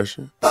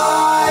refreshing.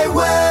 I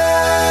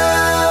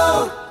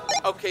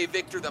will. Okay,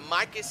 Victor, the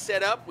mic is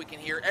set up. We can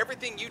hear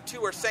everything you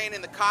two are saying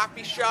in the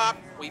coffee shop.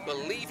 We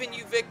believe in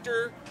you,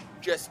 Victor.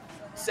 Just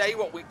say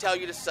what we tell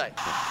you to say.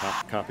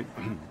 Copy.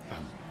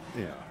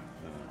 Yeah.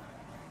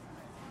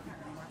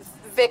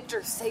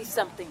 Victor, say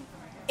something.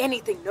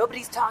 Anything.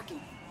 Nobody's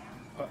talking.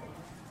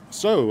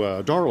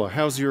 So, Darla,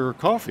 how's your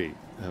coffee?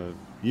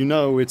 You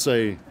know it's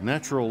a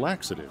natural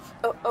laxative.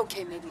 Oh,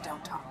 okay, maybe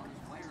don't talk.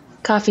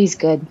 Coffee's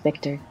good,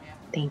 Victor.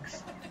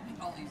 Thanks.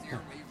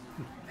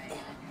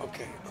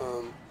 Okay,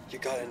 you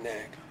gotta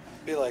nag.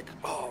 Be like,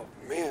 oh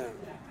man,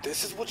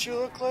 this is what you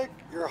look like?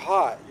 You're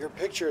hot. Your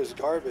picture is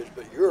garbage,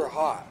 but you're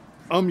hot.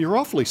 You're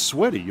awfully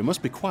sweaty. You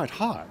must be quite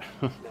hot.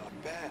 Not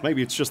bad.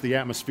 Maybe it's just the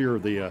atmosphere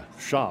of the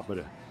shop,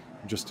 but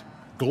just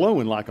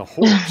glowing like a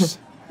horse.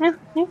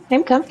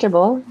 I'm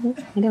comfortable.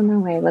 I don't know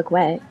why I look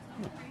wet.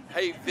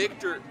 Hey,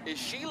 Victor, is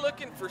she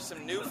looking for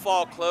some new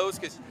fall clothes?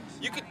 Because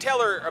you could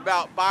tell her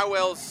about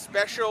Bywell's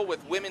special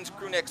with women's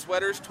crew neck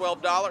sweaters,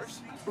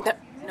 $12.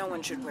 No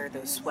one should wear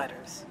those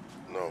sweaters.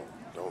 No,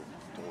 don't.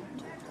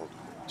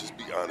 Just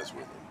be honest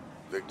with her.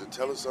 Victor,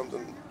 tell us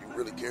something you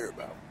really care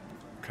about.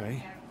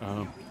 Okay.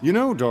 You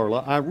know,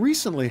 Darla, I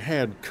recently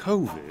had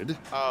COVID.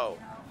 Oh,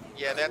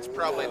 yeah, that's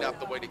probably not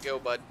the way to go,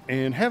 bud.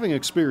 And having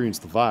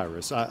experienced the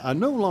virus, I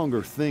no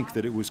longer think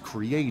that it was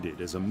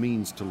created as a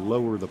means to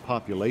lower the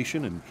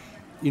population and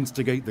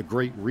instigate the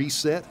Great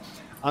Reset.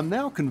 I'm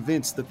now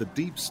convinced that the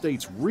deep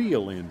state's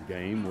real end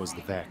game was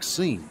the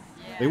vaccine.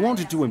 They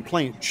wanted to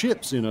implant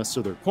chips in us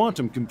so their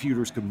quantum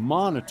computers could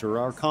monitor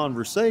our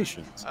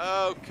conversations.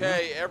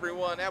 Okay,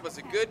 everyone, that was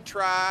a good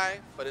try,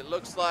 but it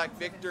looks like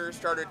Victor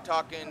started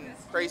talking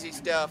crazy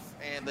stuff,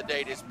 and the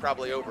date is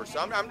probably over. So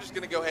I'm just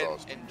going to go ahead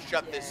and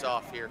shut this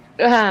off here.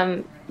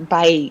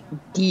 By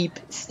deep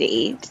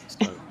state,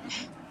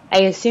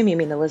 I assume you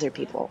mean the lizard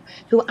people,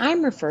 who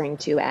I'm referring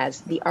to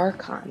as the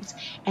Archons,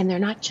 and they're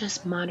not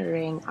just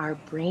monitoring our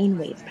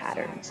brainwave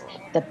patterns.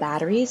 The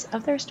batteries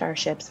of their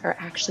starships are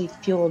actually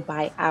fueled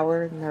by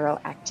our neural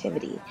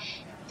activity.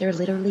 They're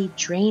literally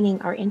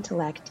draining our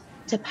intellect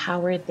to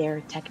power their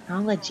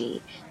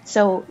technology.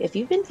 So if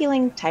you've been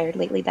feeling tired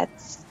lately,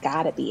 that's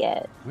gotta be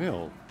it.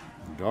 Well,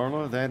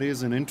 Darla, that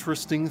is an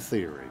interesting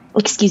theory.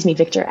 Excuse me,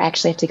 Victor, I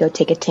actually have to go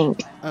take a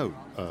tink. Oh,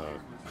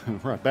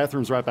 right,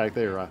 bathroom's right back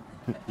there.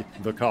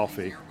 The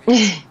coffee.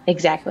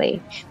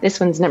 Exactly. This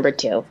one's number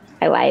 2.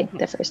 I lied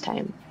the first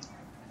time.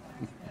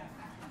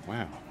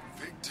 Wow.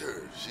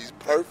 Victor, she's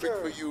perfect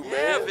for you, man.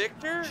 Yeah,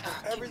 Victor.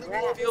 Everything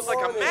feels like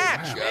a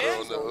match, Got man.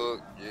 on the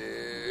hook.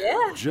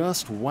 Yeah.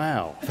 Just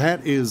wow.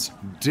 That is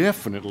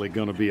definitely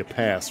going to be a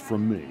pass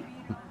from me.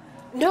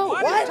 No,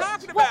 what are you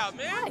talking about,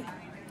 man?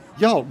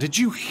 Y'all, did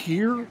you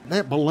hear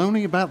that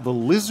baloney about the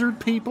lizard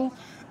people?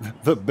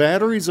 The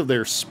batteries of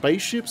their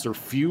spaceships are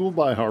fueled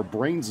by our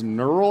brain's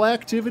neural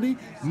activity?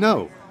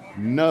 No.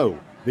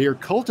 They are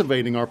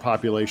cultivating our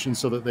population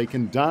so that they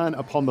can dine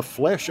upon the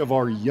flesh of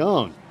our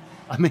young.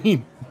 I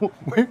mean,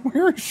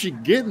 where is she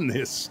getting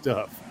this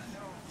stuff?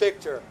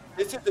 Victor,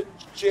 this is a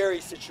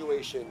Jerry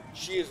situation.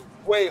 She is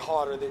way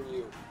hotter than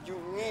you.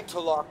 You need to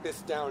lock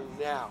this down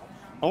now.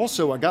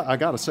 Also, I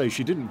gotta say,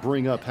 she didn't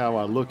bring up how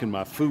I look in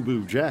my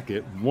FUBU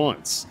jacket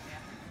once.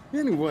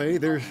 Anyway,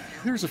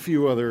 there's a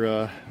few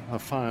other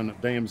fine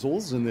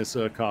damsels in this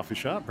coffee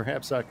shop.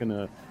 Perhaps I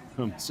can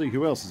see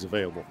who else is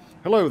available.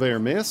 Hello there,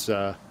 miss.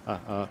 The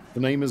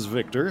name is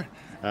Victor.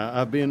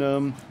 I've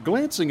been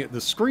glancing at the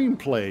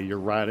screenplay you're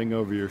writing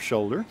over your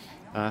shoulder.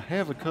 I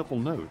have a couple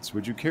notes.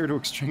 Would you care to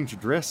exchange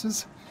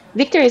addresses?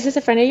 Victor, is this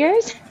a friend of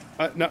yours?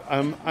 No,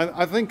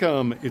 I think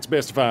it's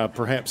best if I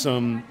perhaps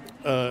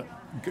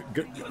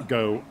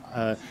go.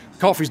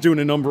 Coffee's doing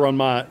a number on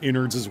my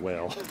innards as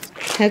well.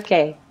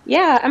 Okay.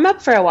 Yeah, I'm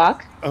up for a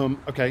walk.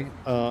 Okay.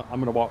 I'm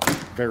gonna walk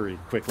very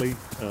quickly.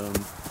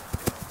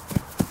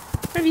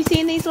 Have you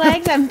seen these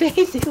legs? I'm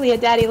basically a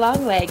daddy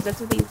long legs. That's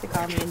what they used to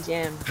call me in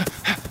gym.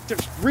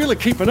 Just really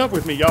keeping up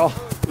with me, y'all.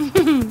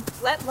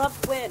 Let love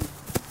win.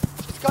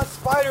 She's got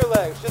spider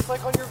legs, just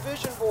like on your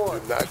vision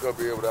board. You're not gonna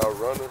be able to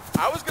outrun her.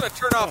 I was going to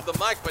turn off the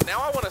mic, but now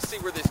I want to see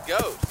where this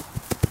goes.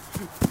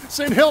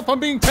 Send help, I'm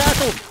being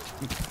tackled.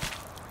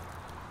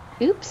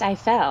 Oops, I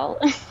fell.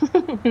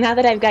 Now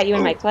that I've got you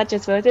in my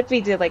clutches, what if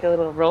we did like a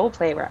little role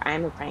play where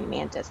I'm a praying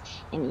mantis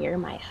and you're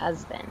my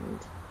husband?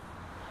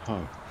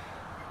 Oh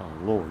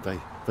Lord,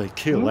 they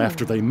kill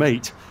after they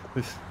mate.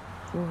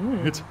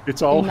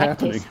 It's all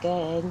happening. Tastes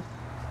good.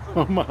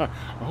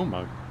 Oh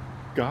my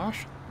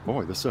gosh.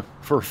 Boy, this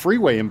for a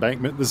freeway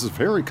embankment, this is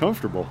very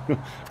comfortable.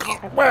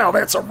 Wow,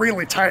 that's a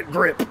really tight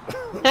grip.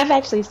 I've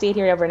actually stayed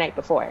here overnight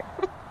before.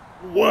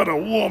 What a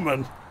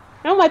woman.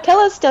 Oh, my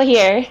pillow's still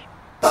here.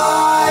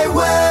 I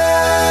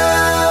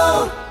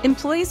will.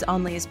 Employees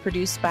Only is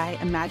produced by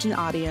Imagine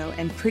Audio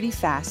and Pretty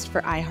Fast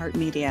for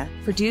iHeartMedia.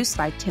 Produced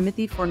by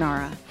Timothy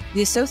Fornara.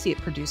 The associate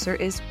producer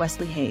is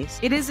Wesley Hayes.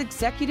 It is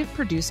executive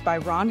produced by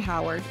Ron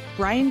Howard,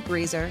 Brian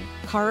Grazer,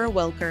 Kara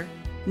Welker,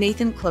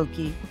 Nathan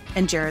Clokey,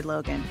 and Jared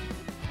Logan.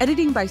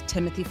 Editing by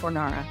Timothy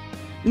Fornara.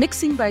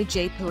 Mixing by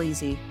Jay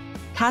Palisi.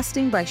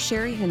 Casting by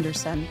Sherry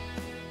Henderson.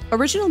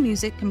 Original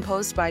music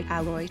composed by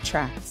Alloy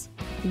Tracks.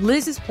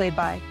 Liz is played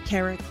by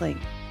Kara Klink.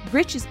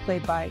 Rich is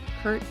played by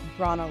Kurt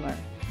Braunohler.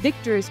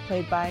 Victor is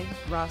played by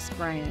Ross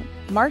Bryant.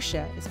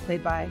 Marcia is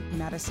played by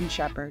Madison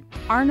Shepard.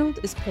 Arnold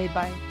is played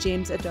by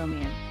James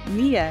Adomian.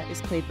 Mia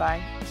is played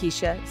by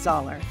Keisha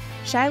Zoller.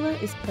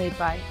 Shyla is played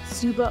by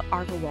Suba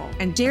Argawal.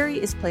 And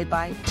Jerry is played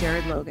by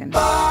Jared Logan.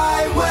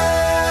 I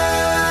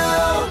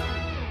will.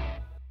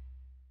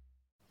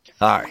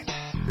 Hi,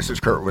 this is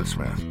Kurtwood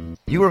Smith.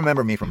 You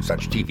remember me from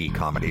such TV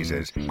comedies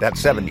as That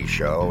 70s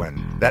Show and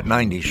That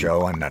 90s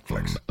Show on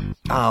Netflix.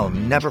 I'll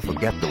never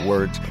forget the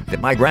words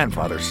that my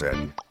grandfather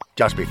said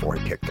just before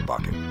he kicked the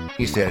bucket.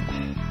 He said,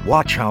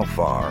 "Watch how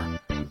far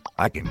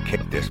I can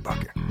kick this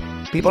bucket."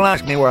 People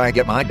ask me where I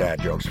get my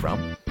dad jokes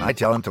from. I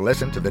tell them to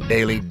listen to the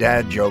Daily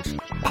Dad Jokes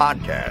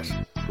podcast.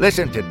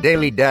 Listen to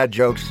Daily Dad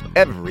Jokes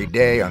every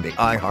day on the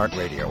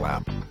iHeartRadio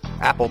app,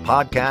 Apple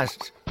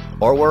Podcasts,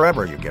 or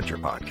wherever you get your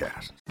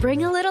podcasts.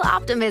 Bring a little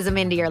optimism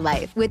into your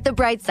life with The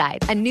Bright Side,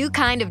 a new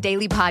kind of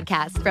daily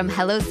podcast from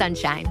Hello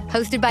Sunshine,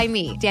 hosted by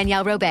me,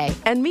 Danielle Robay.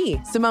 And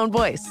me, Simone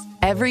Boyce.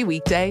 Every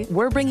weekday,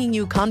 we're bringing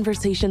you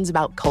conversations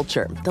about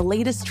culture, the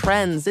latest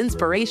trends,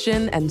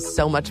 inspiration, and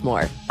so much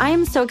more. I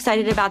am so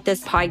excited about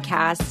this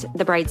podcast,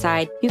 The Bright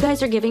Side. You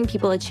guys are giving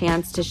people a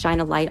chance to shine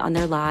a light on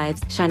their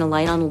lives, shine a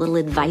light on a little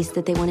advice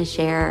that they want to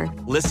share.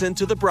 Listen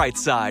to The Bright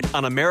Side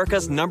on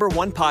America's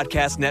 #1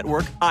 podcast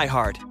network,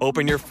 iHeart.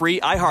 Open your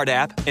free iHeart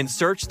app and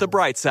search The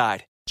Bright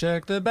Side.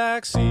 Check the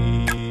back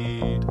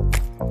seat.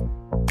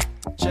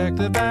 Check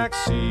the back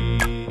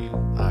seat.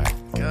 All right,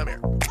 come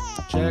here.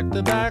 Check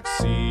the back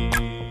seat.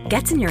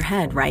 Gets in your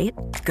head, right?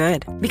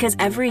 Good. Because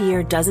every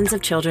year, dozens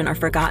of children are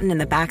forgotten in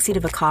the backseat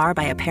of a car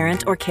by a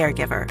parent or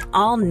caregiver.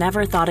 All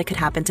never thought it could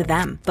happen to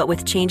them. But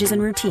with changes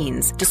in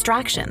routines,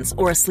 distractions,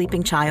 or a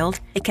sleeping child,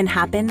 it can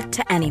happen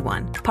to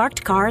anyone.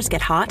 Parked cars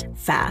get hot,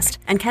 fast,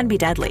 and can be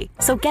deadly.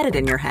 So get it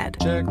in your head.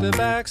 Check the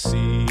back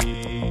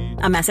seat.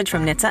 A message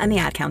from NHTSA and the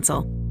Ad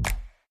Council.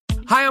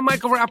 Hi, I'm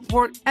Michael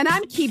Rappaport. And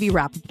I'm Kibi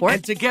Rappaport.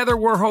 And together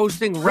we're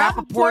hosting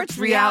Rappaport's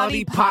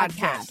Reality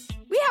Podcast.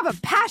 We have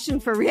a passion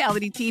for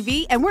reality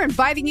TV, and we're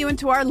inviting you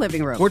into our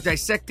living room. We're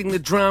dissecting the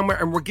drama,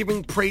 and we're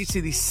giving praise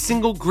to the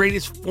single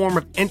greatest form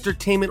of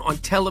entertainment on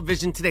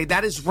television today.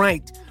 That is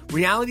right.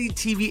 Reality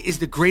TV is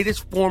the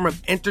greatest form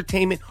of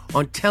entertainment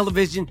on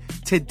television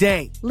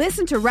today.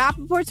 Listen to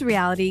Rappaport's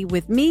Reality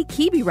with me,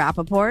 Kibi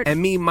Rappaport.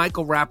 And me,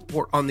 Michael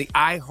Rappaport, on the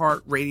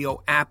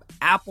iHeartRadio app,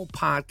 Apple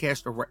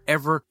Podcast, or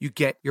wherever you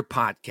get your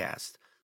podcast.